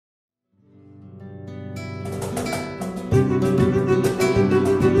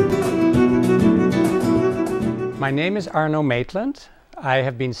My name is Arno Maitland. I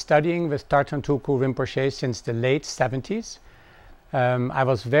have been studying with Tarthang Tulku Rinpoche since the late 70s. I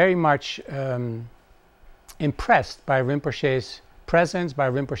was very much impressed by Rinpoche's presence, by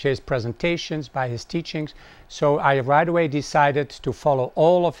Rinpoche's presentations, by his teachings. So I right away decided to follow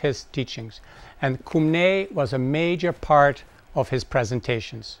all of his teachings. And Kum Nye was a major part of his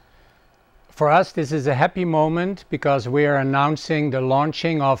presentations. For us, this is a happy moment because we are announcing the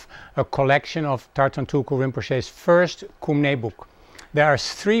launching of a collection of Tarthang Tulku Rinpoche's first Kum Nye book. There are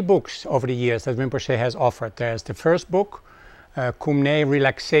 3 books over the years that Rinpoche has offered. There's the first book, Kum Nye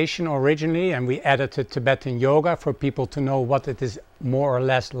Relaxation originally, and we added the Tibetan Yoga for people to know what it is more or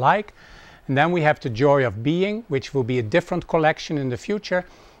less like. And then we have the Joy of Being, which will be a different collection in the future.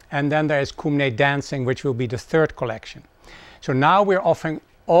 And then there is Kum Nye Dancing, which will be the 3rd collection. So now we're offering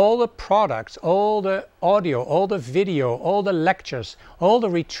all the products, all the audio, all the video, all the lectures, all the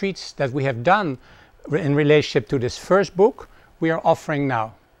retreats that we have done in relationship to this first book, we are offering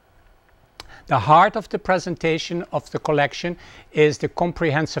now. The heart of the presentation of the collection is the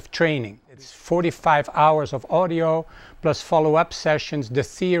comprehensive training. It's 45 hours of audio plus follow-up sessions, the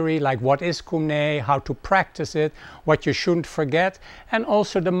theory like what is Kum Nye, how to practice it, what you shouldn't forget, and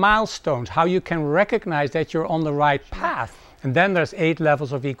also the milestones, how you can recognize that you're on the right path. And then there's 8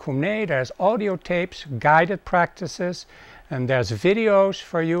 levels of Kum Nye, there's audio tapes, guided practices, and there's videos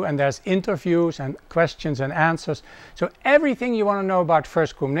for you, and there's interviews and questions and answers. So everything you want to know about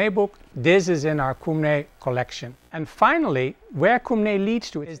first Kum Nye book, this is in our Kum Nye collection. And finally, where Kum Nye leads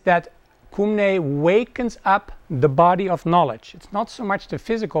to is that Kum Nye wakens up the body of knowledge. It's not so much the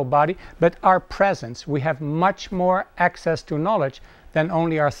physical body, but our presence. We have much more access to knowledge than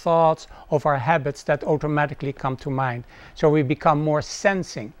only our thoughts of our habits that automatically come to mind. So we become more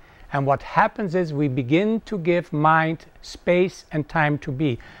sensing. And what happens is we begin to give mind space and time to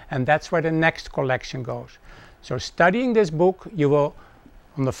be. And that's where the next collection goes. So studying this book, you will,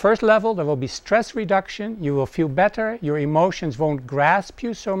 on the first level, there will be stress reduction. You will feel better. Your emotions won't grasp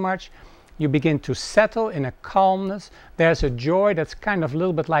you so much. You begin to settle in a calmness. There's a joy that's kind of a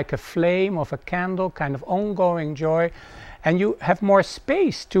little bit like a flame of a candle, kind of ongoing joy. And you have more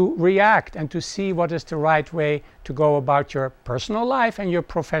space to react and to see what is the right way to go about your personal life and your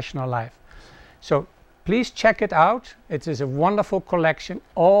professional life. So please check it out. It is a wonderful collection,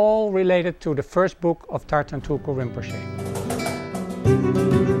 all related to the first book of Tarthang Tulku Rinpoche.